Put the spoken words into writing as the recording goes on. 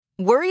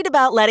Worried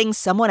about letting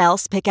someone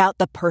else pick out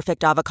the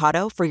perfect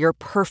avocado for your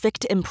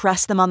perfect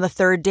impress them on the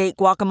third date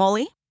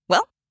guacamole?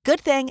 Well, good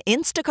thing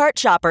Instacart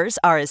shoppers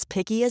are as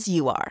picky as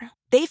you are.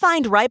 They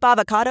find ripe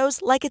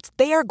avocados like it's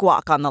their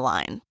guac on the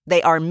line.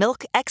 They are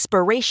milk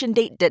expiration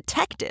date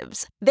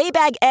detectives. They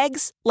bag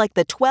eggs like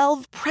the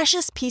 12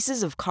 precious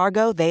pieces of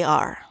cargo they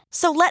are.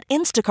 So let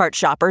Instacart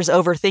shoppers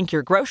overthink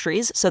your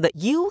groceries so that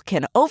you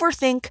can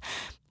overthink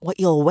what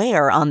you'll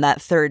wear on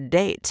that third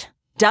date.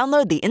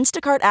 Download the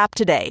Instacart app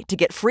today to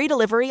get free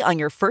delivery on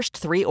your first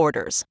 3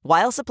 orders,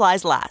 while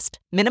supplies last.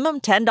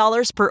 Minimum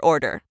 $10 per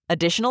order.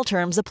 Additional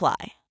terms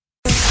apply.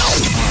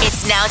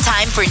 It's now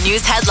time for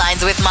news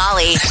headlines with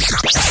Molly.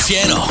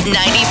 Channel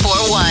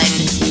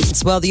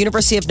 94.1. Well, the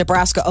University of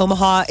Nebraska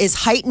Omaha is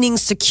heightening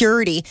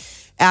security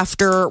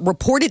after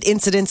reported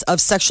incidents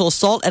of sexual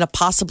assault and a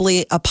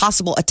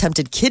possible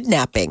attempted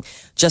kidnapping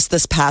just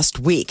this past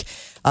week.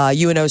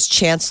 UNO's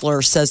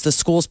chancellor says the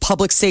school's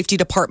public safety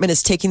department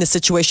is taking the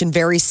situation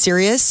very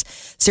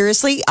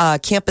seriously.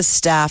 Campus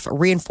staff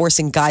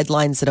reinforcing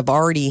guidelines that have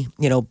already,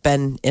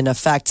 been in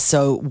effect.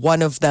 So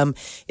one of them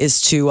is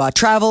to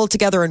travel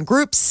together in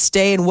groups,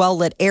 stay in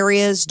well-lit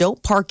areas,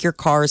 don't park your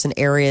cars in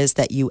areas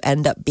that you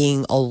end up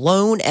being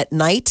alone at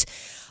night.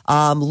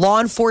 Law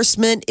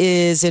enforcement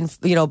is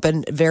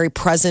been very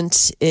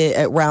present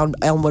around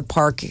Elmwood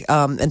Park,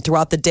 and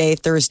throughout the day,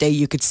 Thursday,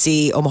 you could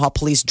see Omaha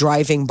police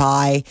driving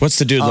by. What's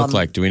the dude look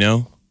like? Do we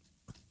know?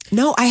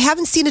 No, I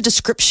haven't seen a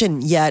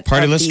description yet.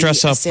 Party, let's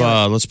dress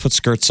up. Let's put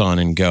skirts on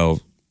and go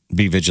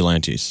be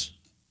vigilantes.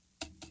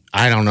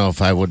 I don't know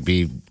if I would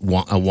be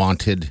a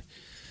wanted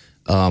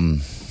girl.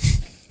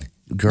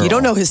 You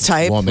don't know his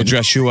type. We'll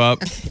dress you up.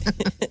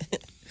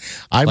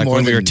 Like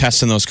when we were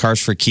testing those cars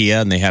for Kia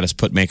and they had us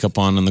put makeup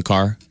on in the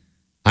car.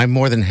 I'm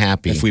more than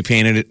happy. If we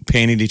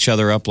painted each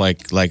other up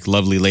like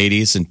lovely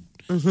ladies and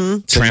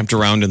tramped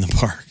around in the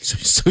park.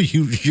 So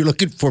you're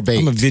looking for bait.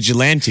 I'm a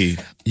vigilante.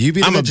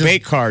 I'm a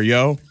bait car,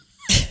 yo.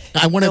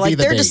 I want to be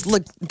the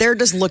bait. They're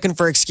just looking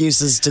for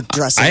excuses to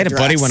dress. I had a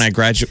buddy when I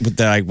graduated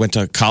that I went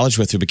to college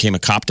with who became a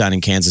cop down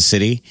in Kansas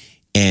City,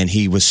 and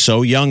he was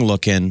so young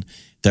looking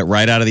that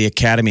right out of the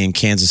academy in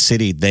Kansas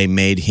City, they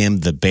made him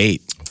the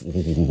bait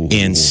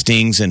in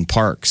stings and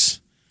parks.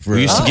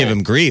 We used to give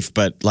him grief,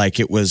 but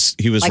he was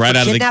like right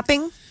out of the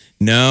kidnapping.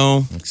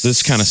 No,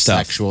 this kind of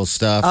stuff. Sexual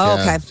stuff. Oh,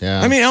 yeah, okay.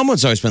 Yeah. I mean,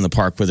 Elmwood's always been the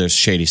park where there's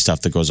shady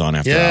stuff that goes on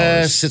after hours.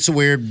 Yes, it's a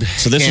weird.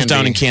 So this was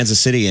down in Kansas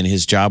City, and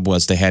his job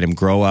was they had him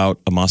grow out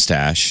a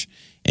mustache,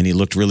 and he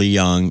looked really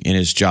young, and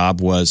his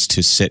job was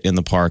to sit in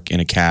the park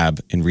in a cab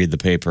and read the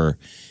paper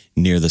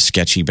near the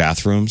sketchy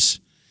bathrooms.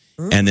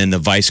 And then the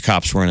vice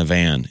cops were in a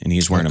van, and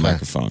he's wearing a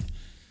microphone.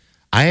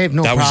 I have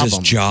no problem. That was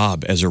his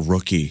job as a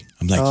rookie.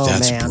 I'm like,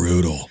 that's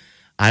brutal.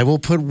 I will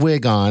put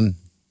wig on,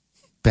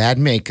 bad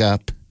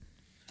makeup,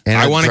 and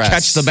I want to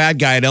catch the bad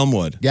guy at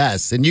Elmwood.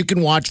 Yes, and you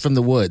can watch from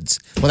the woods.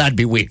 Well, that'd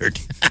be weird.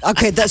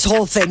 Okay, this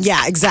whole thing.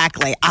 Yeah,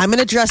 exactly. I'm going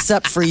to dress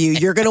up for you.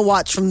 You're going to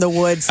watch from the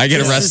woods. I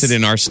get arrested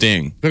in our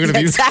sting. They're going to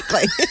be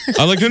exactly.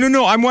 I'm like,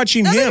 no. I'm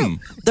watching him.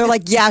 They're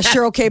like, yeah,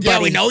 sure, okay, buddy. Yeah,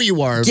 we know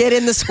you are. Get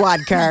in the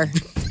squad car.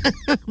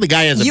 The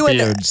guy has a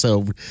beard,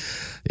 so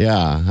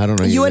yeah, I don't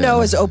know. UNO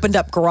has opened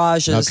up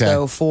garages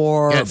though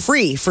for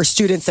free for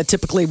students that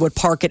typically would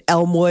park at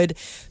Elmwood.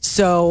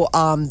 So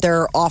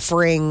they're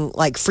offering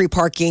like free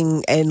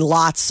parking and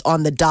lots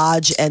on the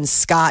Dodge and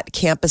Scott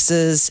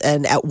campuses,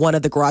 and at one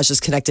of the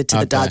garages connected to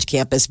the Dodge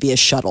campus via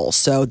shuttle.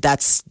 So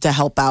that's to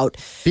help out.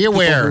 Be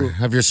aware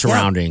of your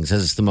surroundings.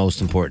 That's the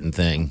most important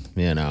thing.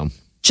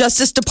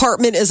 Justice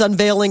Department is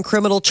unveiling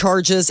criminal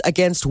charges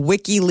against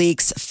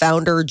WikiLeaks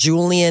founder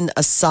Julian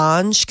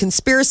Assange.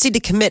 Conspiracy to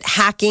commit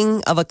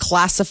hacking of a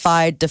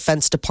classified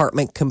Defense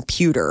Department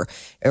computer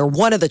are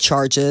one of the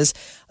charges.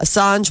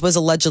 Assange was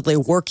allegedly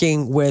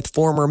working with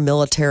former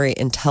military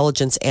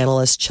intelligence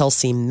analyst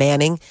Chelsea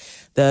Manning.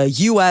 The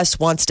U.S.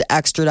 wants to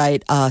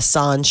extradite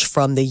Assange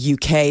from the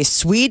U.K.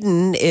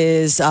 Sweden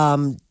is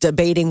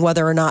debating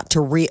whether or not to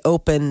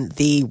reopen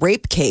the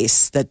rape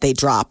case that they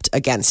dropped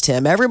against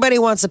him. Everybody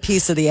wants a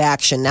piece of the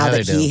action now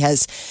that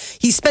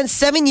he spent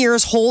 7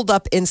 years holed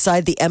up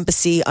inside the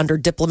embassy under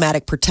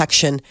diplomatic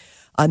protection.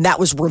 And that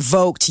was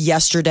revoked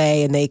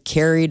yesterday, and they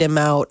carried him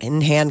out in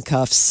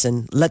handcuffs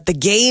and let the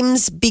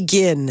games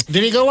begin.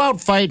 Did he go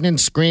out fighting and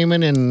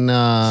screaming and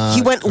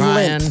he went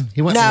crying? limp.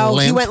 He went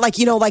limp. He went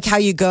like how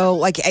you go,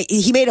 like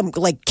he made him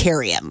like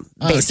carry him,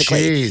 basically.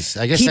 Oh, jeez.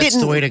 I guess that's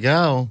the way to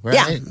go, right?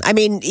 Yeah. I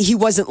mean, he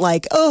wasn't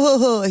like,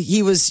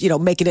 he was,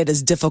 making it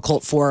as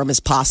difficult for him as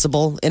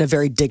possible in a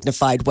very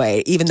dignified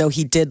way, even though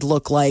he did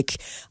look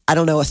like, I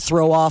don't know, a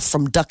throw off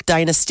from Duck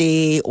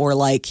Dynasty or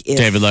like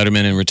David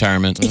Letterman in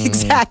retirement.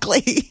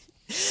 Exactly.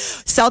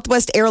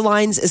 Southwest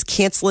Airlines is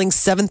canceling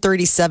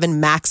 737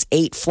 MAX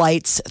 8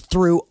 flights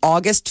through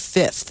August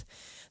 5th.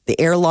 The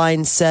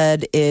airline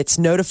said it's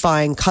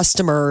notifying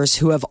customers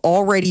who have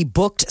already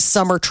booked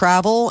summer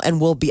travel and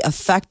will be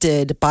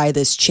affected by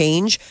this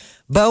change.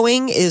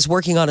 Boeing is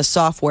working on a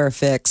software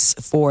fix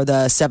for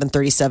the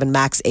 737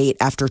 MAX 8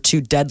 after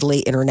 2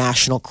 deadly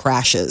international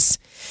crashes.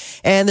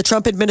 And the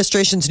Trump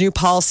administration's new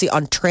policy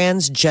on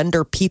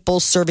transgender people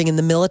serving in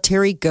the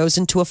military goes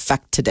into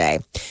effect today.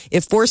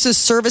 It forces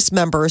service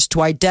members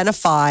to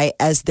identify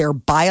as their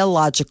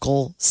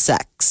biological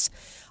sex.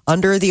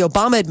 Under the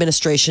Obama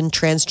administration,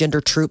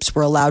 transgender troops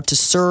were allowed to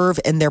serve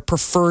in their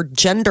preferred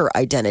gender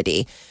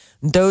identity.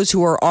 Those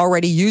who are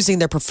already using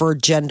their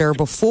preferred gender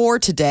before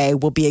today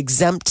will be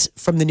exempt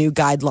from the new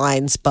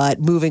guidelines, but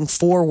moving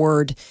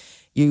forward,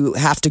 you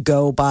have to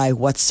go by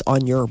what's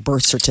on your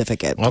birth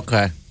certificate.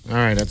 Okay. All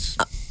right. That's.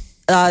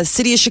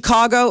 City of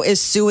Chicago is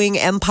suing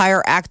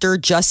Empire actor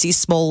Jussie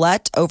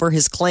Smollett over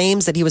his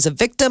claims that he was a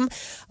victim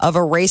of a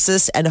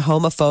racist and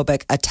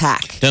homophobic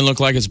attack. Doesn't look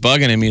like it's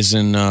bugging him. He's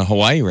in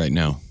Hawaii right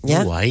now.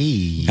 Yeah.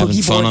 Hawaii.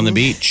 Having fun on the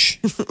beach.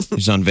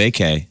 He's on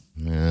vacay.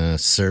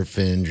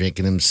 Surfing,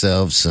 drinking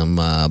himself some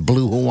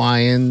blue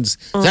Hawaiians.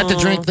 Is that the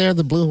drink there,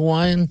 the blue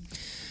Hawaiian?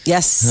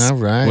 Yes. All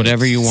right.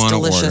 Whatever you want to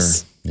order.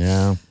 Delicious.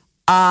 Yeah.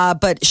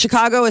 But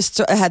Chicago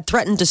had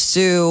threatened to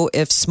sue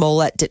if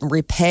Smollett didn't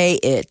repay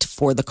it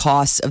for the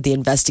costs of the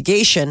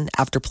investigation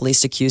after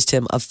police accused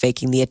him of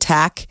faking the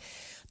attack.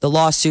 The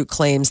lawsuit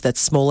claims that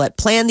Smollett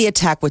planned the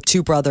attack with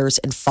 2 brothers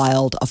and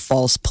filed a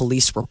false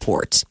police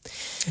report.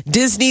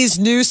 Disney's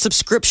new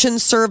subscription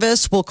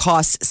service will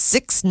cost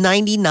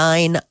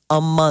 $6.99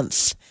 a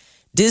month.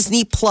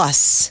 Disney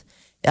Plus.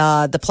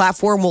 The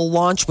platform will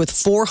launch with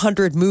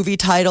 400 movie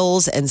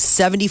titles and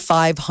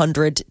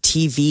 7,500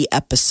 TV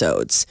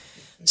episodes.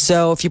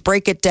 So if you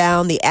break it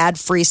down, the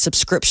ad-free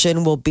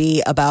subscription will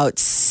be about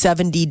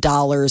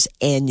 $70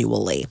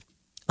 annually.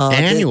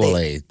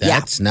 Annually?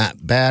 That's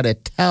not bad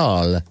at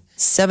all.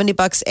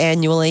 $70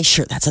 annually.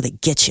 Sure, that's how they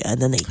get you.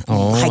 And then they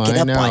hike it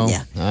up on you.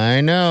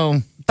 I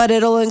know. But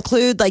it'll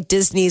include like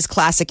Disney's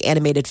classic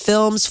animated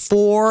films,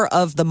 4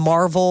 of the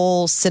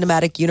Marvel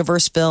Cinematic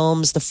Universe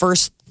films, the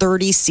first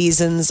 30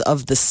 seasons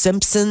of The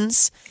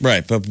Simpsons.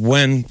 Right, but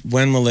when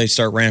will they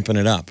start ramping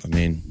it up? I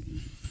mean,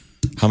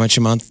 how much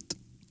a month?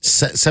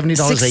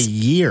 $70 a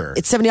year.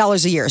 It's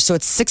 $70 a year, so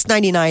it's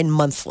 $6.99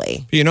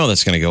 monthly. You know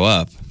that's going to go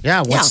up.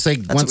 Yeah, once they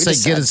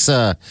get us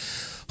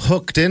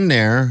hooked in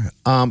there.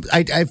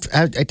 I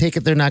take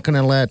it they're not going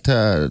to let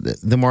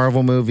the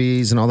Marvel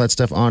movies and all that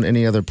stuff on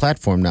any other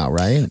platform now,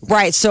 right?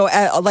 Right. So,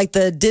 like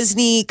the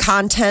Disney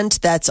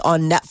content that's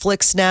on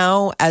Netflix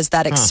now, as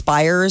that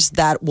expires,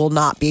 that will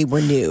not be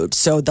renewed.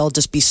 So they'll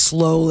just be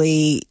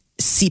slowly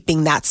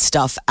seeping that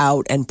stuff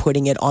out and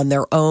putting it on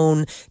their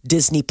own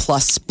Disney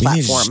Plus platform.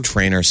 We need to just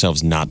train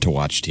ourselves not to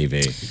watch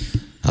TV.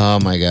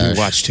 Oh my gosh, we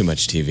watch too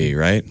much TV,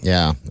 right?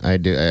 Yeah, I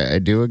do. I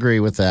do agree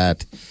with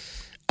that.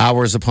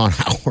 Hours upon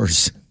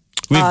hours.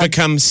 We've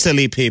become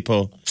silly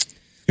people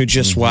who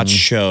just watch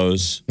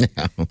shows.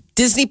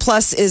 Disney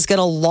Plus is going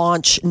to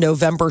launch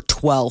November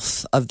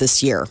 12th of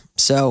this year,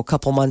 so a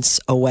couple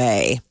months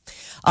away.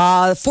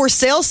 For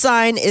sale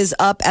sign is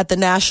up at the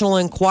National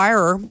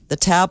Enquirer, the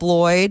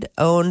tabloid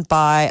owned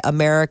by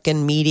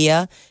American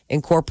Media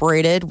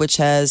Incorporated, which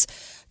has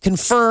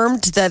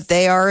confirmed that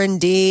they are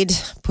indeed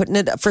putting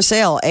it for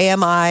sale.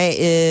 AMI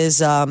is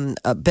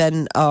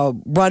been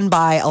run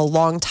by a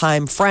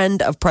longtime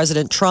friend of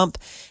President Trump.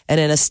 And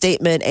in a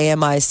statement,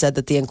 AMI said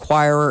that the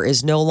Enquirer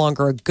is no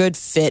longer a good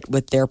fit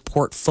with their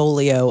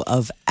portfolio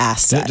of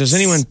assets. Does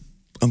anyone,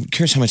 I'm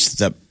curious how much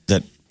that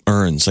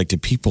earns. Like, do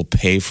people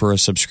pay for a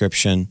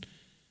subscription?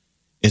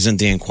 Isn't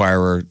the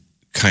Enquirer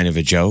kind of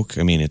a joke?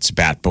 I mean, it's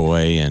Bat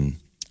Boy and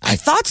I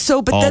thought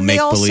so, but all then they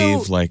make also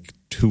believe. Like,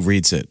 who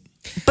reads it?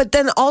 But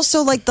then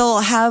also, like,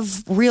 they'll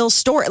have real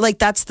story. Like,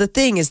 that's the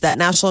thing is that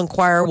National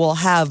Enquirer will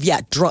have,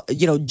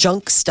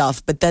 junk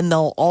stuff. But then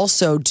they'll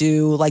also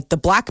do like the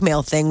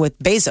blackmail thing with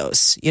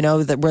Bezos,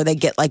 where they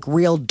get like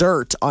real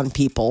dirt on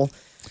people.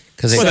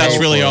 Well, that's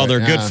really all they're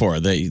good for.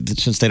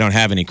 Since they don't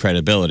have any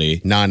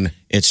credibility, none.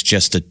 It's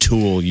just a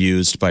tool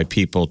used by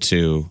people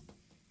to,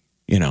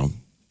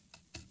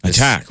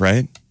 attack.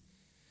 Right?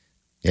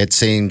 It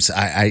seems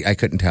I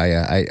couldn't tell you.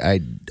 I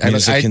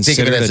is it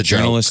considered a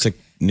journalistic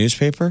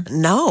newspaper?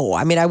 No,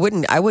 I mean I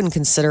wouldn't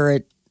consider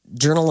it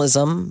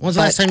journalism. When was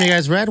the last time you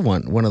guys read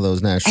one of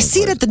those national? I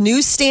see it at the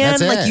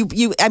newsstand. That's like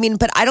you. I mean,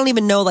 but I don't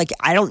even know. Like,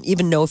 I don't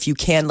even know if you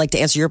can. Like, to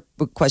answer your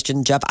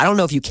question, Jeff, I don't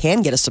know if you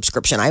can get a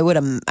subscription. I would.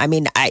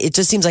 It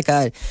just seems like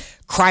a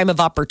crime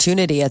of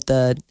opportunity at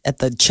the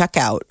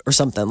checkout or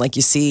something. Like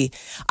you see,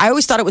 I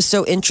always thought it was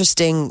so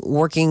interesting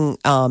working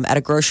at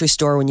a grocery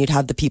store when you'd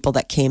have the people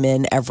that came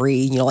in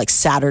every like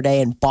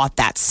Saturday and bought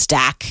that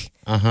stack.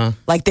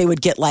 Like they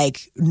would get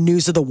like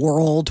News of the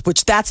World,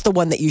 which that's the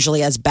one that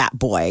usually has Bat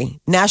Boy.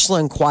 National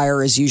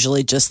Enquirer is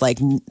usually just like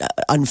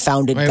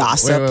unfounded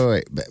gossip.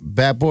 Wait.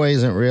 Bat Boy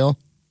isn't real?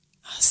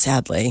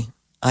 Sadly,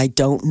 I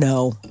don't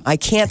know. I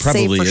can't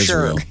Probably say for is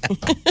sure. Real.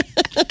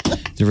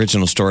 The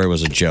original story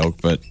was a joke,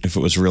 but if it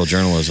was real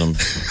journalism,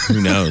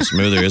 who knows?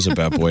 Maybe there is a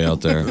bad boy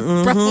out there.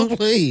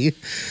 Probably.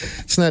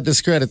 Let's not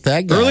discredit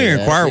that guy. Earlier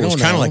Inquirer We was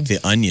don't kind of know. like The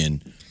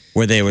Onion,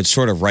 where they would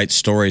sort of write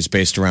stories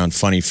based around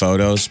funny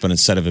photos, but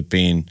instead of it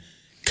being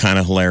kind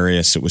of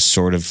hilarious, it was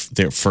sort of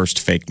their first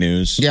fake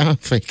news. Yeah,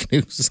 fake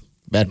news.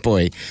 Bad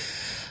boy.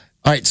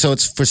 All right, so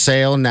it's for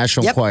sale in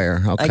National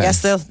Enquirer. Okay. I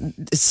guess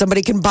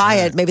somebody can buy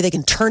it. Maybe they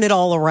can turn it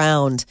all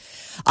around.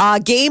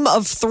 Game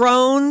of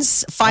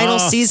Thrones final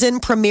season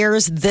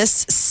premieres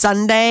this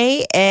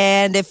Sunday.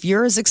 And if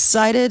you're as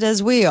excited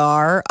as we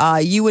are,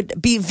 you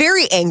would be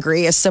very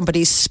angry if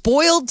somebody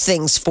spoiled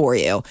things for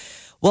you.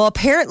 Well,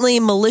 apparently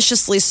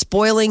maliciously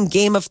spoiling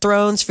Game of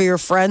Thrones for your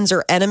friends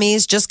or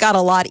enemies just got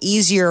a lot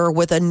easier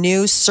with a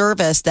new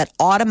service that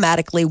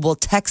automatically will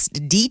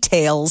text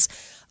details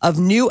of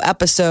new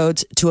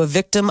episodes to a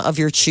victim of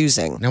your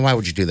choosing. Now, why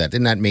would you do that?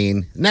 Isn't that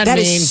mean? Isn't That mean?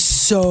 is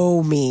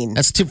so mean.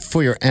 That's tip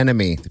for your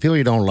enemy, the people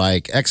you don't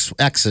like,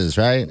 exes,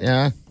 right?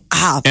 Yeah.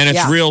 And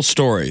it's real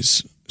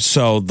stories.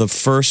 So the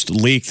first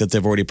leak that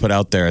they've already put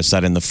out there is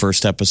that in the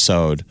first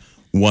episode,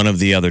 one of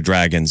the other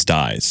dragons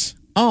dies.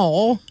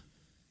 Oh.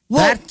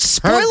 Well, That's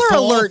spoiler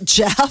hurtful. alert,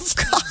 Jeff.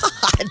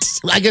 God.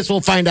 I guess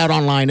we'll find out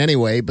online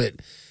anyway, but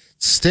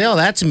still,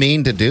 that's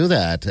mean to do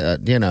that.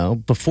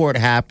 Before it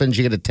happens,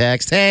 you get a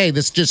text, hey,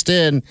 this just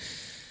in,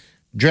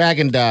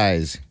 dragon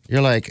dies.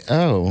 You're like,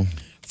 oh.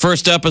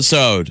 First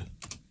episode.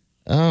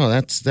 Oh,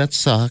 that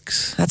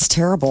sucks. That's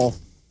terrible.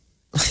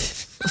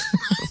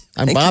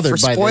 I'm Thank bothered you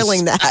for by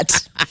spoiling this.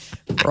 that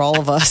for all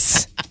of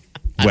us.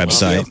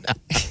 Website.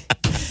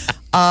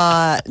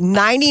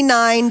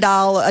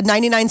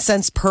 99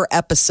 cents per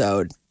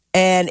episode.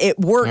 And it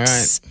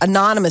works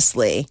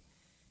anonymously.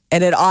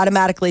 And it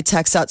automatically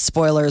texts out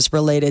spoilers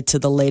related to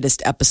the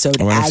latest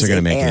episode. I wonder if as they're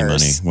going to it make any money.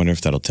 airs. Wonder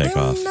if that'll take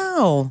off.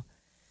 No.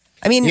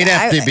 I mean, You'd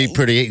have to be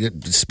pretty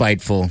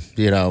spiteful,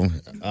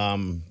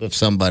 of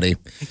somebody.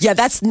 Yeah,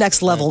 that's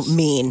next level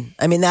mean.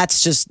 I mean,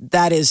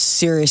 that is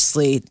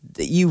seriously,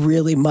 you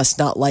really must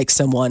not like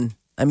someone.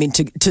 I mean,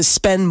 to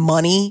spend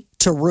money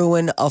to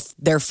ruin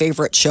their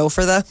favorite show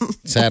for them.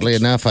 Sadly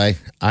enough, I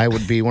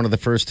would be one of the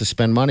first to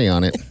spend money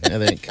on it, I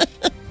think.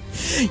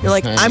 You're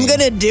like, I'm going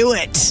to do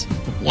it.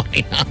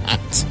 Why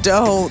not?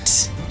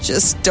 Don't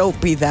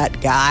be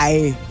that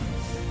guy.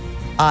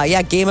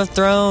 Game of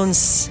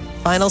Thrones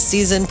final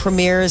season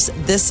premieres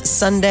this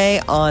Sunday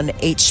on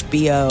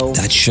HBO.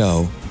 That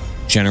show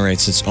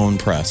generates its own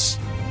press.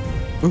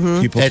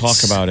 People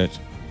talk about it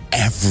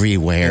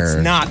Everywhere.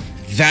 It's not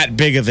that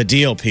big of a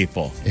deal,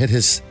 people. It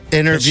is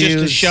interviews. It's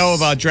just a show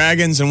about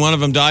dragons, and one of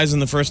them dies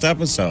in the first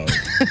episode.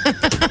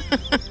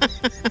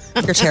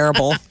 You're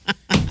terrible.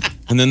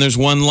 And then there's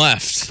one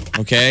left,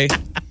 okay?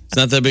 It's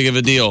not that big of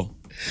a deal.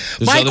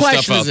 There's My other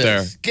question stuff out is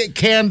there. this.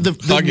 Can the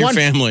Hug your one,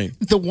 family.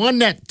 The one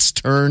that's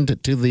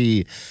turned to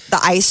the The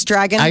ice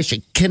dragon?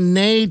 can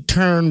they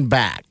turn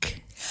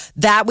back?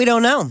 That we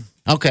don't know.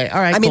 Okay,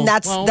 all right. I mean, cool.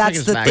 that's Well, the take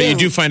us back. But you thing.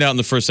 do find out in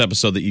the first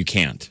episode that you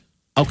can't.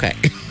 Okay.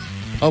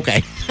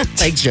 Okay.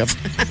 Thanks, Jeff.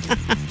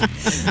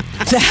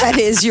 That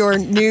is your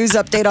news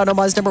update on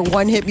Omaha's number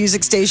one hit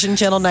music station,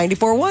 Channel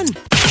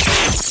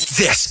 94.1.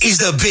 This is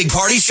the Big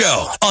Party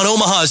Show on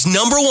Omaha's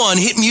number one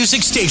hit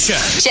music station.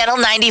 Channel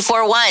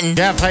 94.1.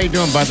 Jeff, how you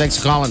doing, bud? Thanks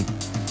for calling.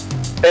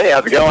 Hey,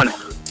 how's it going?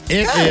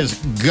 It is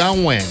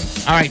going.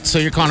 All right, so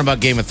you're calling about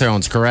Game of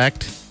Thrones,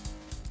 correct?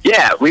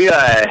 Yeah,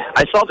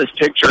 I saw this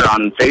picture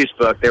on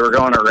Facebook. They were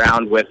going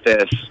around with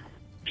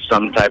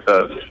some type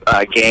of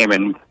game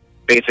and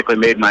basically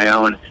made my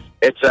own.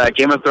 It's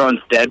Game of Thrones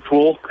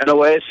Deadpool in a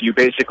way. So you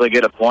basically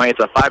get a point.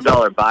 It's a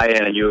 $5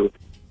 buy-in, and you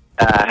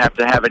have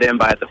to have it in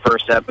by the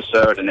first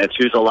episode, and it's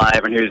who's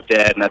alive and who's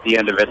dead, and at the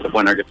end of it, the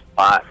winner gets a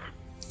pot.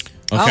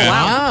 Okay.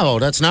 Wow,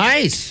 that's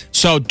nice.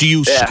 So do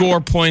you Yeah. score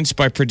points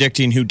by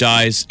predicting who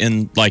dies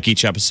in like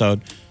each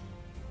episode?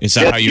 Is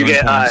that Yes, how you earn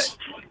get points?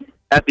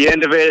 at the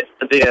end of it,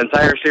 the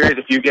entire series,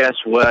 if you guess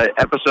what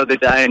episode they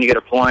die in, you get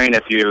a point.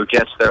 If you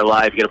guess they're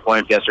alive, you get a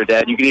point. If you guess they're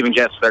dead, you can even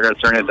guess they're going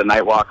to turn into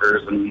Night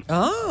Walkers. And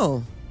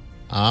Oh.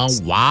 Oh,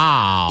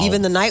 wow.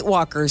 Even the Night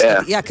Walkers.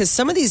 Yeah. Because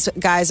some of these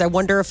guys, I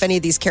wonder if any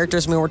of these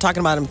characters, I mean, we're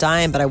talking about them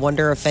dying, but I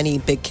wonder if any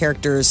big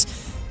characters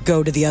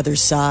go to the other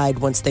side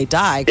once they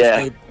die. 'Cause Yeah.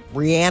 they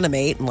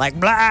reanimate and like,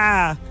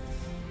 blah.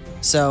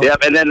 So,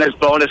 Yep, and then there's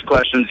bonus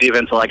questions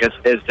even to like, is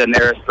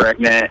Daenerys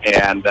pregnant,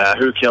 and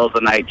who kills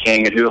the Night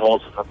King, and who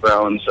holds the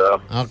throne.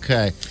 So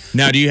Okay.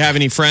 Now, do you have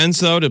any friends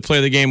though to play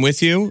the game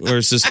with you, or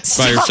is this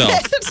by yourself?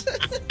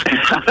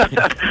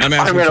 I'm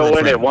I'm going to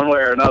win it one way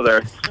or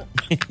another.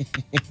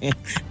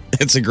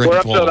 It's a great We're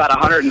up poll. to about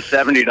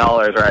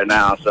 $170 right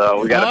now,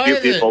 so we got a few Oh,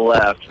 is it? people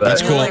left. But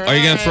That's cool. Are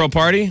you going to throw a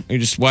party? Are you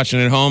just watching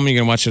it at home? Are you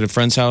going to watch it at a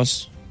friend's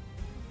house?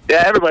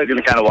 Yeah, everybody's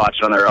going to kind of watch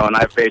it on their own.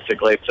 I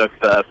basically took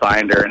the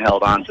Finder and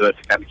held on to it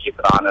to kind of keep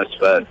it honest,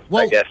 but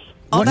Well, I guess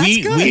oh, that's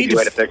we good. need easy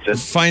way to fix it.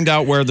 find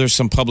out where there's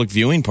some public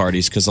viewing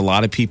parties because a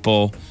lot of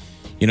people,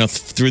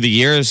 through the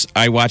years,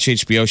 I watch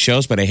HBO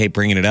shows, but I hate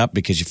bringing it up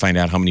because you find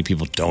out how many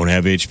people don't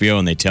have HBO,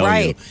 and they tell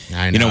Right. you.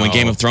 I You know, when know.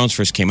 Game of Thrones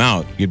first came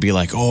out, you'd be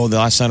like, "Oh, the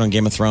last night on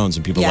Game of Thrones,"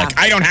 and people are Yeah. like,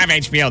 "I don't have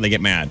HBO." They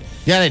get mad.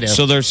 Yeah, they do.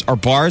 So are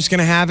bars going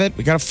to have it?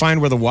 We got to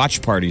find where the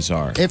watch parties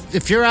are.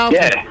 If you're out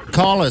there,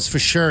 call us for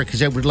sure,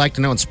 because I would like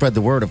to know and spread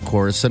the word, of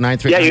course. So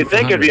 938. Yeah, you'd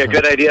think it'd be a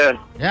good idea.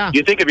 Yeah.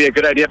 You'd think it'd be a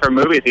good idea for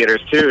movie theaters,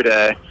 too,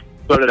 to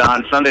put it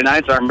on. Sunday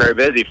nights aren't very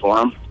busy for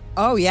them.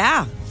 Oh,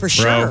 yeah, for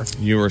sure. Bro,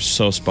 you are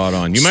so spot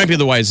on. You might be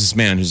the wisest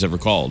man who's ever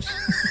called.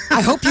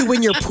 I hope you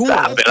win your pool.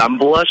 Stop it. I'm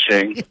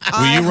blushing.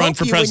 Will you run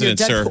for president,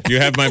 sir? You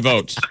have my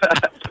vote.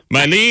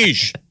 My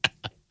liege.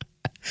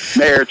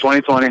 Mayor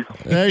 2020.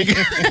 There you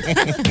go.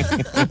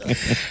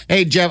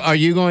 Hey, Jeff, are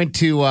you going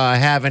to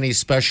have any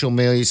special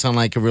meal? You sound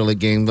like a really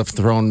Game of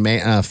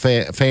Thrones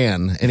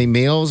fan. Any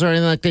meals or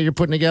anything like that you're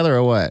putting together,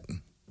 or what?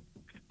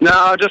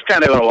 No, just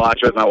kind of going to watch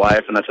with my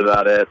wife, and that's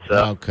about it. So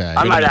Okay.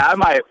 I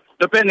might,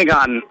 depending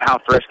on how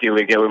frisky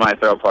we get, we might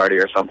throw a party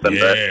or something.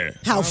 But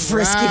How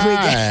frisky we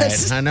Right.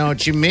 get. I know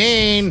what you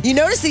mean. You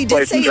notice that he did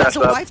Play say some he has a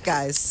dress up. wife,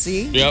 guys.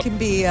 See? Yep. He can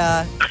be,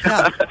 yeah.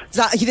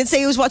 He didn't say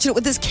he was watching it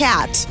with his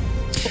cat.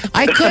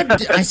 I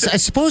could, I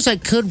suppose I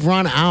could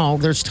run out.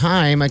 There's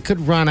time. I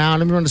could run out.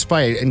 Let me run to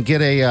Spy and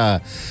get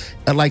a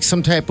like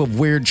some type of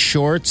weird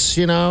shorts,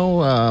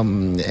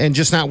 and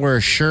just not wear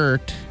a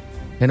shirt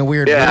and a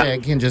weird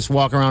wig and just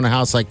walk around the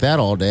house like that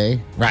all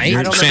day. Right?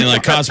 You're saying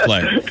like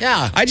cosplay.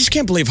 Yeah. I just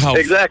can't believe how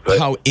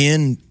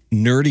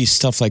nerdy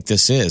stuff like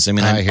this is. I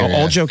mean, I hear all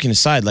ya. joking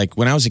aside, like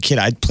when I was a kid,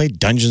 I'd played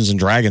Dungeons and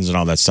Dragons and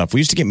all that stuff. We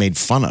used to get made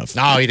fun of.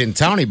 No, he didn't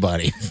tell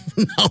anybody.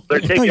 they're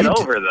taking you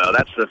over, though.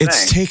 That's the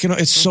thing.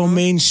 It's so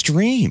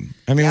mainstream.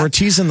 I mean, we're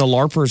teasing the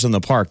LARPers in the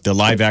park, the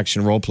live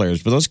action role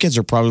players, but those kids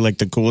are probably like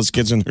the coolest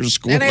kids in their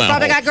school And they now.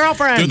 probably got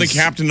girlfriends. They're the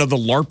captain of the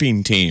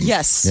LARPing team.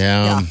 Yes.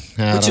 Yeah.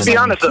 Which To is be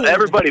honest,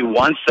 everybody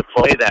wants to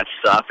play that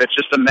stuff. It's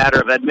just a matter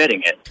of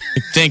admitting it.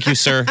 Thank you,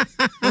 sir.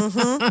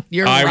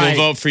 You're I right.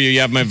 will vote for you.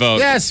 You have my vote.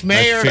 Yes,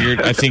 Mayor.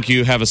 I think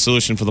you have a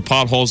solution for the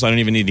potholes. I don't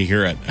even need to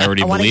hear it. I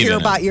already I want to believe hear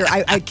in about it. your.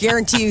 I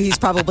guarantee you, he's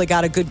probably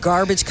got a good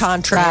garbage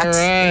contract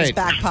All in his right.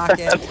 back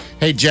pocket.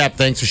 Hey, Jeff,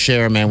 thanks for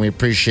sharing, man. We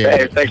appreciate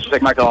Hey, it. thanks for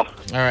taking my call.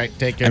 All right,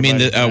 take care. I mean,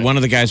 buddy. one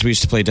of the guys we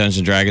used to play Dungeons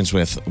and Dragons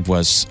with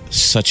was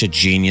such a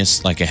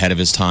genius, like ahead of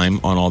his time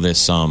on all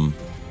this,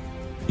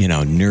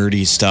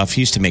 nerdy stuff.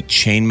 He used to make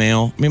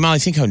chainmail. I mean, Molly,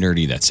 think how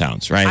nerdy that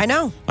sounds, right? I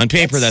know. On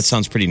paper, that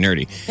sounds pretty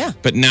nerdy. Yeah.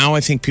 But now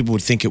I think people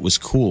would think it was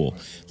cool.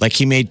 Like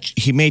he made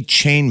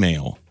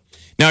chainmail.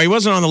 Now he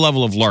wasn't on the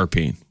level of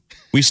LARPing.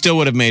 We still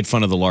would have made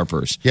fun of the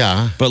LARPers.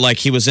 Yeah. But like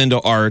he was into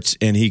art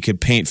and he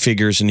could paint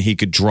figures and he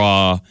could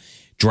draw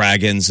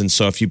dragons. And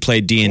so if you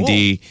played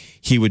D&D,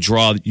 he would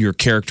draw your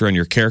character on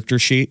your character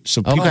sheet.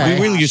 So people, Okay.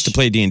 we really used to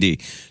play D&D.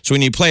 So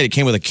when you played, it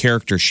came with a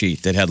character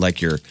sheet that had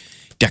like your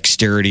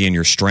dexterity and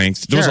your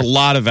strength. There was a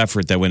lot of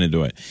effort that went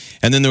into it.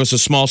 And then there was a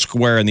small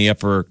square in the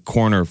upper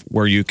corner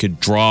where you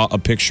could draw a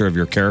picture of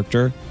your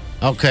character.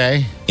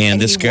 Okay. And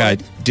And this he guy,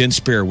 would?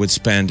 Dinspear, would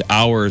spend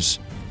hours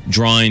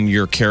drawing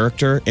your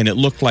character, and it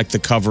looked like the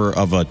cover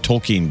of a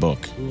Tolkien book.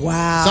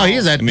 Wow. So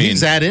he's that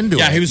into it.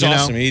 Yeah, he was you know?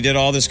 awesome. He did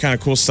all this kind of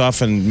cool stuff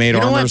and made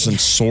You know armors what?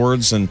 and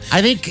swords. And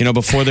I think-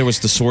 before there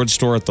was the sword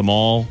store at the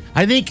mall.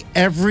 I think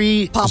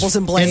every Popples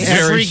and blades. in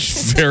Very, every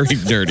very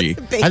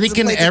nerdy. Bates I think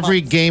in and Blades every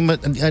of game,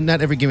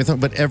 not every Game of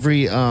Thrones, but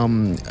every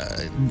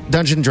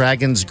Dungeon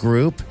Dragons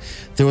group,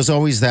 there was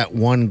always that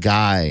one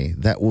guy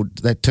that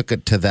took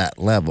it to that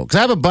level. Because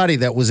I have a buddy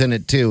that was in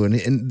it too,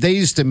 and they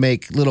used to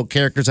make little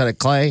characters out of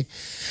clay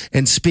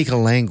and speak a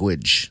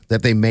language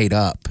that they made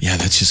up. Yeah,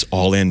 that's just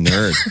all in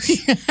nerd.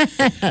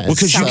 Well,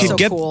 because you Sounds could so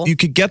get cool. you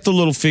could get the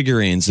little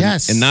figurines, and,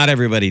 Yes. and not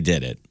everybody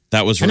did it.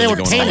 That was And they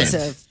really were going on. painted.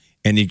 Expensive.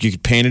 And you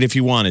could paint it if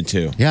you wanted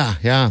to. Yeah,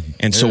 yeah.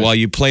 And so while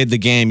you played the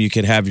game, you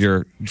could have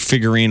your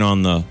figurine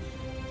on the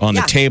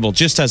Yeah. table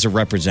just as a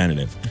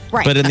representative.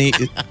 Right. But in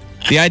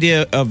the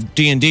idea of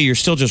D&D, you're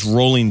still just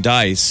rolling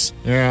dice,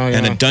 Yeah,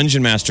 and yeah. a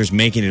dungeon master's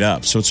making it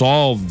up. So it's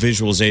all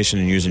visualization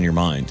and using your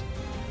mind.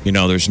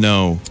 There's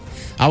no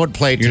I would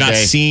play it you're today. not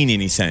seeing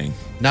anything.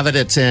 Now that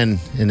it's in,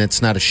 and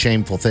it's not a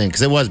shameful thing,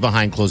 because it was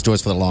behind closed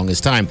doors for the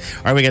longest time.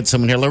 All right, we got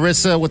someone here.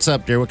 Larissa, what's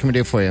up, dear? What can we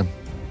do for you?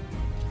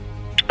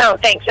 Oh,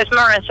 thanks. It's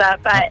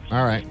Marissa. But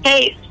All right.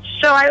 hey,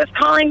 so I was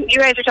calling. You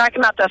guys are talking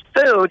about the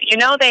food.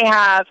 They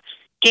have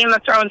Game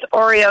of Thrones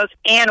Oreos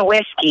and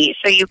whiskey,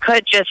 so you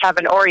could just have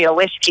an Oreo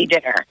whiskey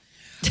dinner.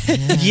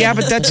 Yeah,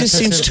 but that just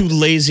seems too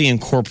lazy and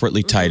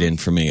corporately tied in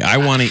for me. I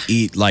want to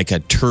eat like a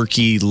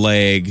turkey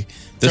leg,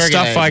 the Turkey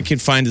stuff leg. I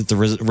could find at the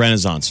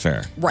Renaissance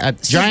Fair. Right.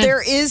 So giant-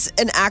 there is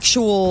an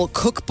actual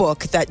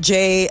cookbook that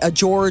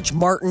George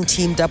Martin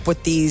teamed up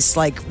with these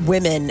like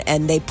women,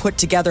 and they put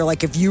together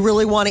like if you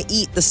really want to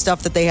eat the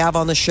stuff that they have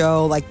on the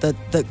show, like the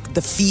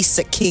feasts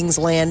at King's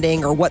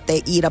Landing or what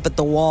they eat up at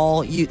the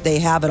wall, they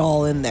have it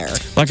all in there.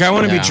 Like I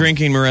want to Yeah. be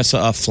drinking,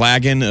 Marissa, a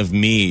flagon of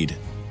mead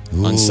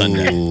on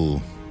Sunday.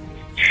 Ooh.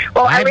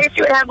 Well, I'm- at least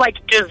you would have like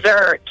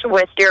dessert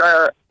with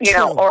your,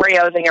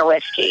 Oreos and your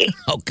whiskey.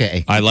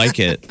 Okay. I like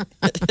it.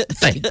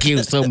 Thank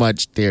you so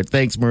much, dear.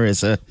 Thanks,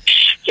 Marissa.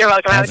 You're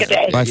welcome. Have a good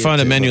day. I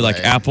found a menu like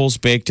apples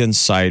baked in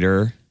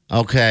cider.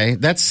 Okay,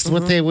 that's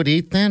what they would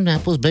eat then.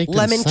 Apples baked in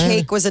Lemon cider?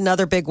 cake was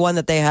another big one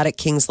that they had at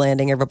King's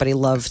Landing. Everybody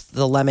loved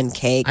the lemon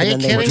cake. Are you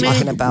And then they were kidding me?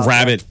 talking about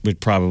Rabbit would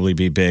probably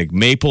be big.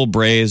 Maple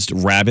braised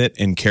rabbit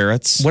and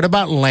carrots. What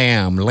about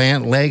lamb,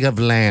 leg of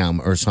lamb,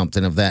 or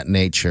something of that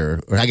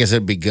nature? Or I guess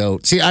it'd be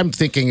goat. See, I'm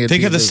thinking.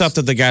 Think of the stuff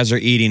that the guys are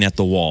eating at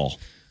the wall.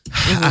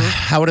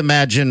 I would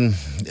imagine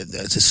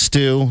it's a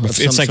stew. Of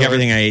some It's like sort.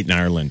 everything I ate in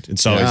Ireland.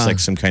 It's always Yeah. like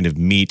some kind of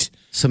meat.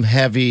 Some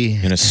heavy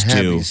In a stew.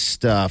 heavy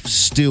stuff,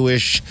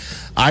 stewish.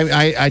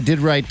 I did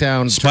write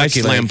down Spiced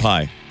turkey lamb leg.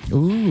 pie.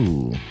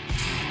 Ooh,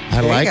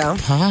 I you like go.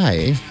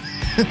 pie.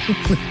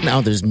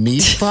 Now there's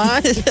meat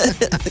pie.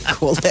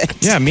 cool it.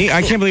 Yeah, meat.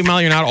 I can't believe,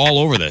 Molly, you're not all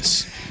over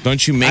this.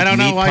 Don't you make I don't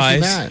meat know why pies?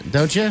 she's not.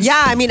 Don't you?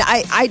 Yeah, I mean,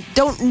 I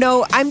don't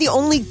know. I'm the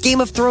only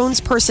Game of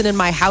Thrones person in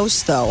my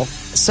house, though.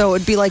 So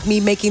it'd be like me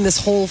making this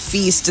whole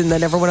feast and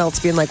then everyone else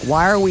being like,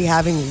 why are we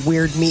having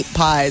weird meat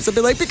pies? I'd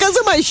be like, because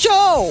of my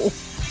show.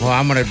 Well,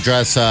 I'm gonna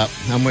dress up.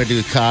 I'm gonna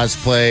do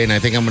cosplay, and I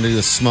think I'm gonna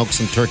do smoke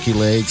some turkey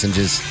legs and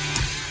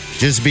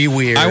just be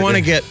weird. I want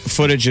to get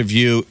footage of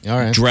you All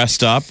right.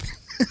 dressed up,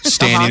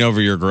 standing over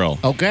your grill.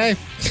 Okay.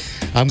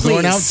 I'm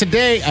going out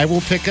today. I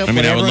will pick up. I mean,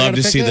 I whatever would love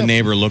gotta to see pick the up.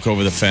 neighbor look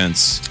over the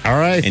fence. All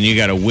right. And you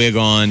got a wig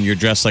on. You're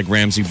dressed like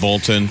Ramsey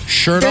Bolton.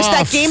 Shirt There's off.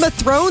 that Game of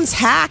Thrones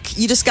hack.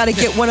 You just got to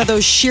get one of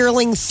those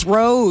shearling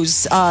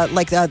throws,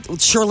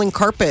 shearling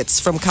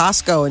carpets from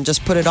Costco, and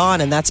just put it on,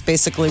 and that's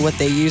basically what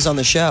they use on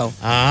the show.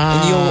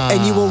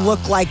 And you will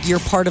look like you're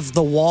part of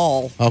the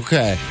wall.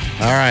 Okay.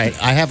 All right.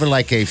 I have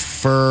like a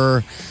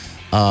fur.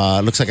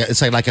 Looks like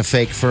it's like a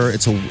fake fur.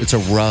 It's a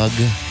rug.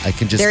 I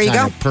can just There you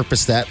kind go. of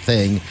purpose that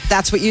thing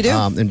That's what you do.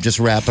 and just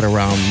wrap it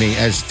around me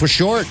as for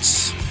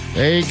shorts.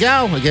 There you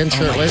go. Again,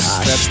 shirtless.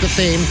 That's the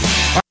theme.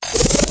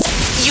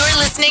 You're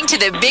listening to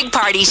the Big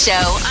Party Show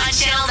on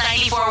Channel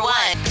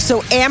 94.1.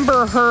 So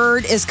Amber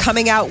Heard is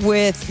coming out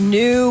with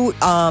new,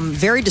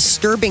 very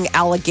disturbing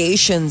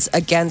allegations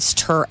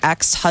against her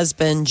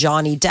ex-husband,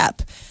 Johnny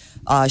Depp.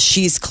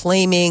 She's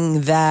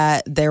claiming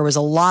that there was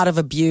a lot of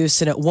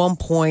abuse, and at one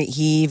point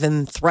he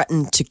even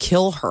threatened to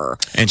kill her.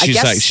 And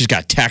she's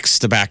got texts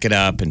to back it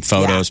up and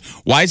photos.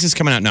 Why is this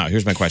coming out now?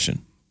 Here's my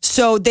question.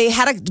 So they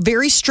had a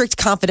very strict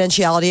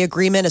confidentiality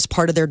agreement as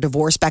part of their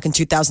divorce back in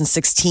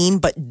 2016,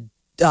 but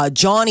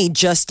Johnny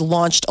just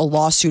launched a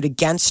lawsuit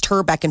against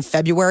her back in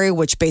February,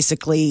 which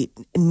basically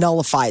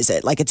nullifies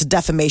it. Like it's a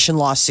defamation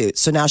lawsuit.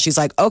 So now she's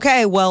like,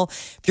 okay, well,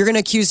 if you're going to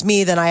accuse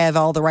me, then I have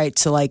all the right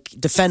to like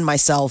defend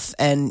myself.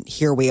 And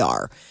here we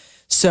are.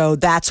 So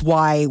that's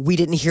why we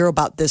didn't hear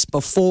about this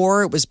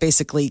before. It was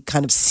basically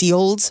kind of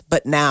sealed,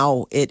 but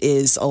now it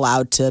is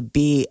allowed to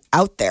be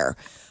out there.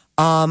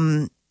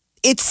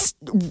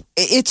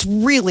 It's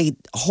really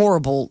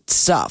horrible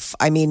stuff.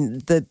 I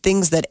mean, the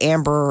things that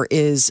Amber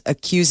is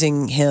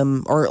accusing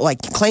him or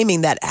like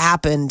claiming that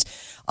happened,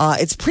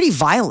 it's pretty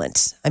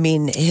violent. I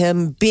mean,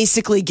 him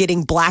basically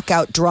getting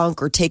blackout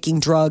drunk or taking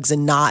drugs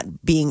and not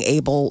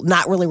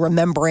really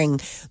remembering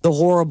the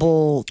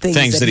horrible things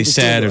That he was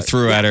said doing. or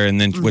threw at her.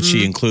 And then what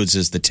she includes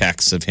is the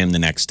texts of him the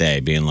next day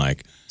being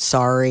like,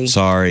 Sorry.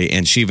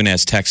 and she even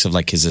has texts of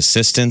like his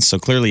assistants. So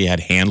clearly he had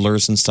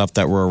handlers and stuff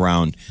that were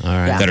around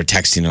that are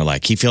texting her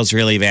like, he feels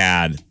really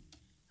bad.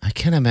 I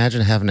can't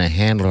imagine having a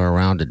handler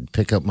around to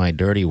pick up my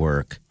dirty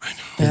work.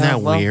 Isn't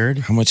that weird?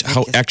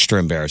 How extra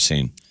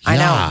embarrassing. I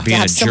know. Yeah. To Being a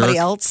have somebody jerk,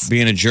 else.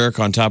 being a jerk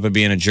on top of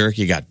being a jerk,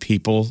 you got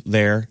people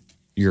there.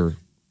 Your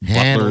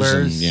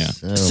butlers and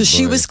Oh, So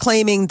she boy. was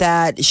claiming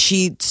that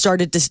she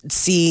started to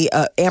see,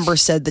 Amber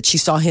said that she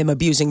saw him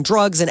abusing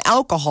drugs and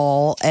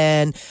alcohol.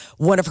 And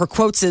one of her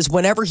quotes is,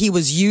 whenever he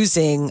was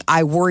using,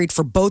 I worried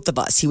for both of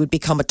us. He would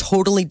become a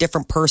totally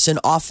different person,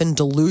 often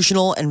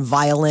delusional and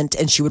violent.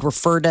 And she would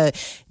refer to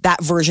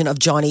that version of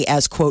Johnny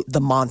as, quote,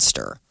 the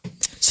monster.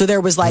 So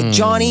there was like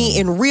Johnny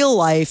in real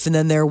life, and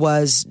then there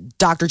was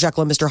Dr.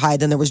 Jekyll and Mr.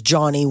 Hyde. Then there was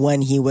Johnny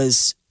when he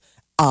was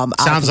out of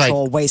Sounds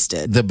control, like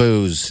wasted. The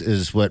booze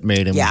is what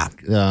made him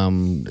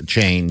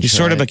change. He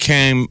sort of right?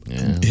 became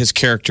his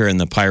character in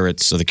the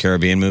Pirates of the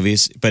Caribbean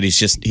movies, but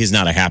he's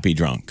not a happy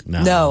drunk.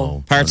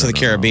 No. Pirates of the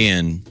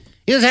Caribbean,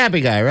 He's a happy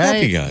guy, right?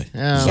 happy guy.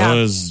 Yeah. Yeah.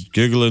 So he's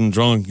giggling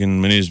drunk,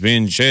 and when he's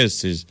being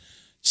chased, he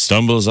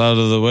stumbles out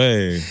of the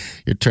way.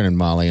 You're turning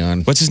Molly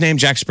on. What's his name?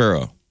 Jack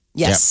Sparrow.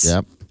 Yes.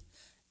 Yep.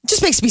 It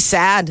just makes me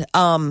sad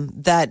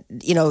that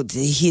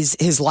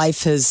his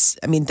life has,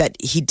 I mean, that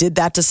he did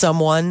that to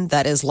someone,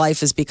 that his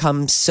life has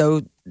become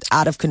so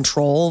out of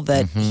control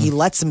that he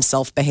lets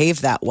himself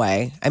behave that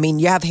way. I mean,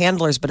 you have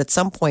handlers, but at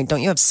some point,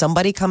 don't you have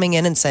somebody coming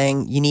in and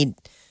saying you need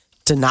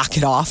to knock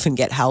it off and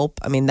get help?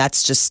 I mean,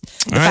 that's just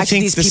the I fact that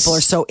think these people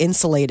are so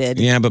insulated.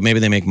 Yeah, but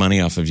maybe they make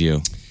money off of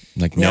you.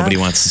 Like nobody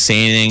wants to say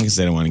anything because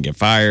they don't want to get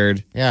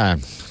fired. Yeah.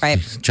 Right.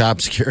 Job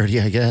security,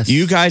 I guess.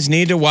 You guys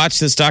need to watch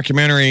this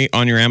documentary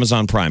on your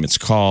Amazon Prime. It's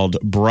called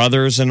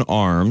Brothers in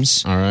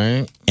Arms, All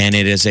right. and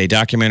it is a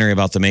documentary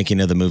about the making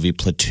of the movie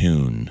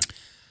Platoon.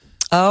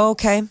 Oh,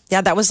 okay. Yeah,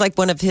 that was like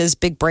one of his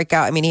big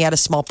breakout. I mean, he had a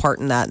small part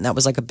in that, and that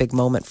was like a big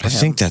moment for I him.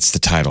 think that's the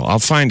title. I'll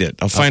find it.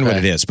 I'll find what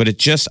it is. But I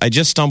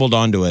just stumbled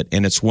onto it,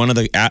 and it's one of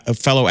the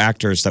fellow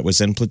actors that was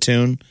in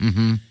Platoon.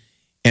 Mm-hmm.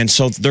 And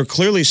so they're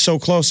clearly so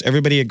close.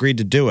 Everybody agreed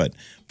to do it.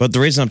 But the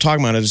reason I'm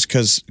talking about it is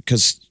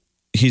because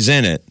he's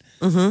in it.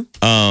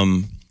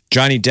 Mm-hmm.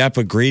 Johnny Depp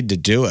agreed to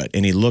do it,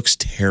 and he looks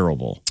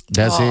terrible.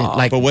 Does he?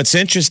 But what's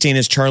interesting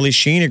is Charlie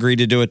Sheen agreed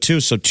to do it too.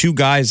 So two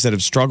guys that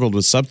have struggled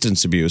with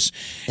substance abuse,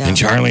 and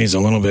Charlie's a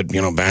little bit,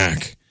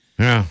 back,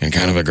 and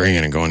kind of agreeing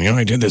and going,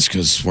 I did this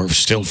because we're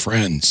still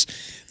friends.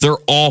 They're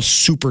all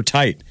super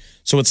tight.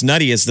 So what's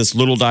nutty is this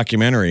little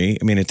documentary.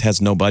 I mean, it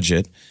has no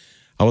budget.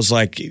 I was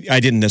like, I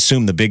didn't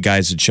assume the big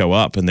guys would show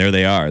up, and there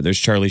they are. There's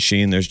Charlie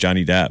Sheen. There's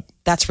Johnny Depp.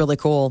 That's really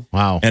cool.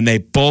 Wow. And they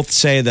both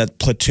say that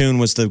Platoon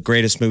was the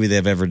greatest movie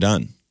they've ever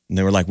done. And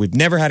they were like, we've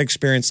never had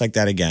experience like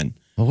that again.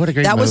 Well, what a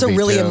great That was a movie,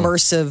 really too.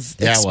 immersive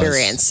Yeah, it was.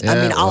 experience. Yeah, I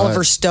mean, it Oliver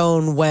was.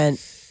 Stone went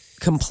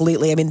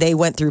completely. I mean, they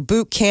went through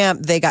boot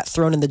camp. They got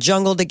thrown in the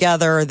jungle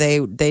together. They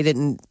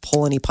didn't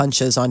pull any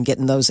punches on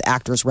getting those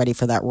actors ready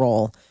for that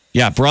role.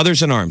 Yeah,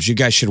 Brothers in Arms. You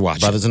guys should watch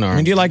Brothers it. in Arms. I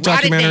mean, do you like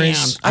Write it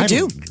documentaries? down. I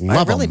do. I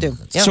love really them.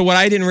 do. Yeah. So what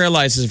I didn't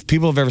realize is if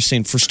people have ever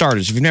seen, for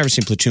starters, if you've never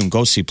seen Platoon,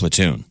 go see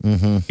Platoon.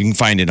 Mm-hmm. You can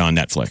find it on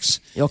Netflix.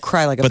 You'll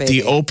cry like a But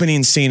baby. the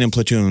opening scene in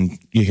Platoon,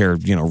 you hear,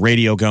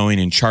 radio going,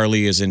 and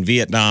Charlie is in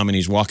Vietnam, and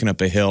he's walking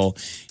up a hill,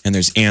 and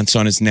there's ants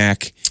on his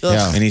neck,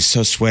 Yeah. and he's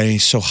so sweaty,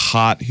 he's so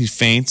hot, he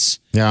faints.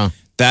 Yeah.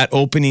 That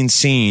opening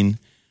scene,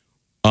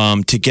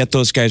 to get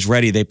those guys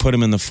ready, they put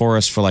them in the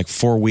forest for like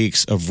 4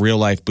 weeks of real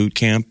life boot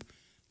camp.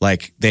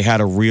 Like they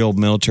had a real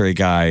military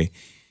guy,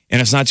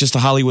 and it's not just a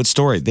Hollywood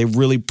story. They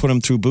really put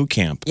him through boot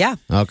camp. yeah.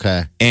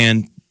 Okay.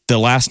 And the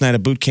last night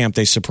of boot camp,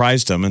 they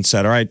surprised him and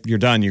said, all right, you're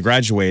done. You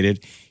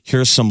graduated.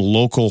 Here's some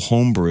local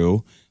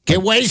homebrew.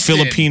 Get wasted.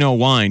 Filipino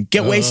wine.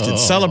 Get wasted.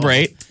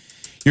 Celebrate.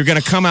 You're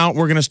going to come out.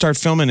 We're going to start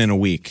filming in a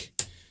week.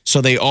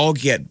 So they all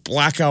get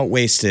blackout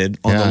wasted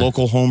on the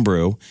local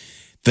homebrew.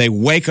 They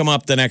wake them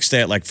up the next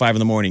day at like 5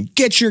 a.m.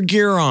 Get your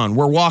gear on.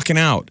 We're walking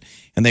out.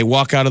 And they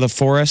walk out of the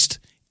forest.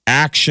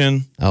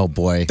 Action. Oh,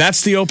 boy.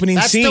 That's the opening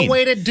scene. That's the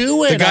way to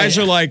do it. The guys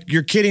are like,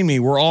 you're kidding me.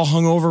 We're all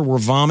hungover. We're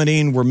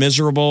vomiting. We're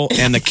miserable.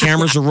 And the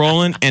cameras are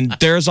rolling. And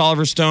there's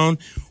Oliver Stone.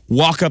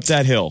 Walk up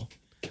that hill.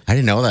 I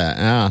didn't know that.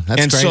 Yeah,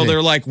 that's And crazy. so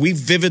they're like, we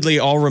vividly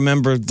all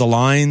remember the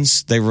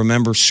lines. They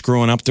remember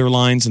screwing up their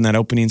lines in that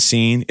opening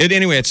scene.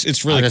 Anyway, it's I really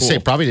was cool. going to say,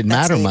 it probably didn't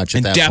matter much at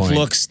and that Depp point.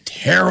 looks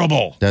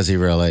terrible. Does he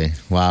really?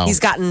 Wow. He's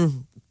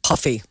gotten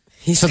puffy.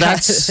 So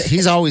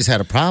he's always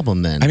had a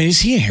problem then. I mean, is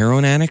he a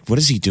heroin addict? What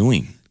is he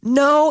doing?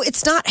 No,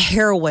 it's not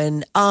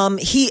heroin.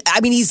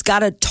 He's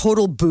got a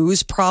total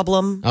booze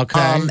problem.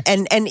 Okay.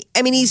 And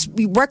I mean, he's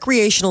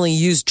recreationally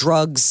used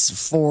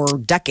drugs for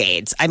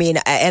decades. I mean,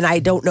 and I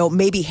don't know,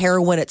 maybe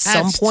heroin at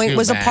some That's point too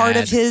was a part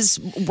bad. of his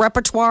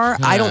repertoire.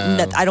 I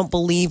don't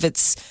believe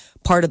it's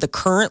part of the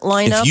current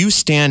lineup. If you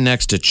stand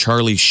next to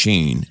Charlie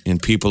Sheen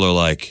and people are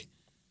like,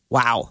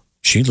 wow.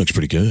 Sheen looks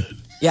pretty good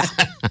Yeah.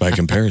 by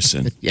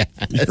comparison. Yeah.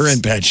 You're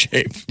in bad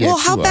shape. Well,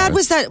 how you bad are.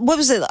 was that? What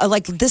was it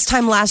like this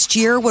time last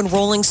year when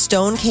Rolling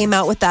Stone came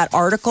out with that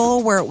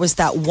article where it was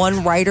that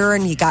one writer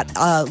and he got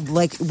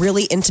like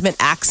really intimate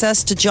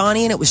access to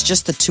Johnny and it was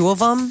just the two of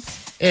them?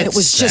 And it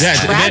was just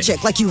sad.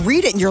 tragic. Like you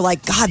read it and you're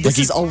like, God, this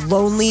is a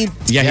lonely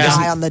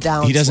guy on the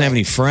down. He doesn't have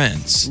any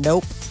friends.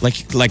 Nope.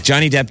 Like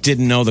Johnny Depp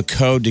didn't know the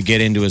code to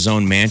get into his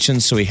own mansion,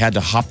 so he had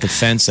to hop the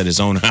fence at his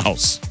own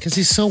house. Because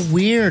he's so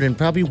weird and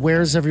probably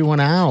wears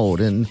everyone out.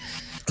 And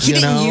He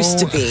didn't used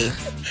to be.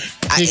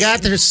 He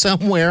got there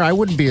somewhere. I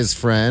wouldn't be his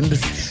friend.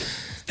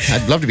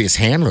 I'd love to be his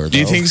handler, though. Do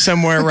you think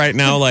somewhere right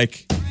now,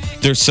 like,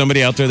 there's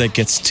somebody out there that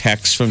gets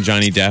texts from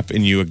Johnny Depp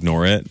and you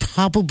ignore it?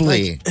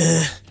 Probably.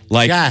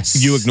 Like, Yes.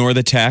 you ignore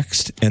the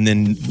text, and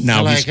then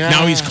now You're he's like,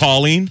 now he's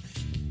calling,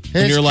 and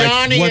It's you're like,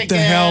 Johnny what the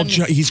hell?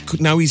 again. He's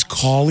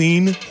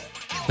calling.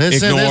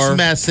 Listen to Ignore. this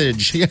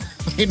message. Yeah,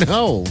 I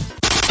know.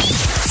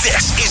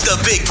 This is the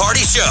Big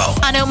Party Show.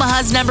 On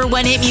Omaha's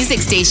 #1 hit music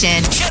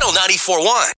station. Channel 94.1.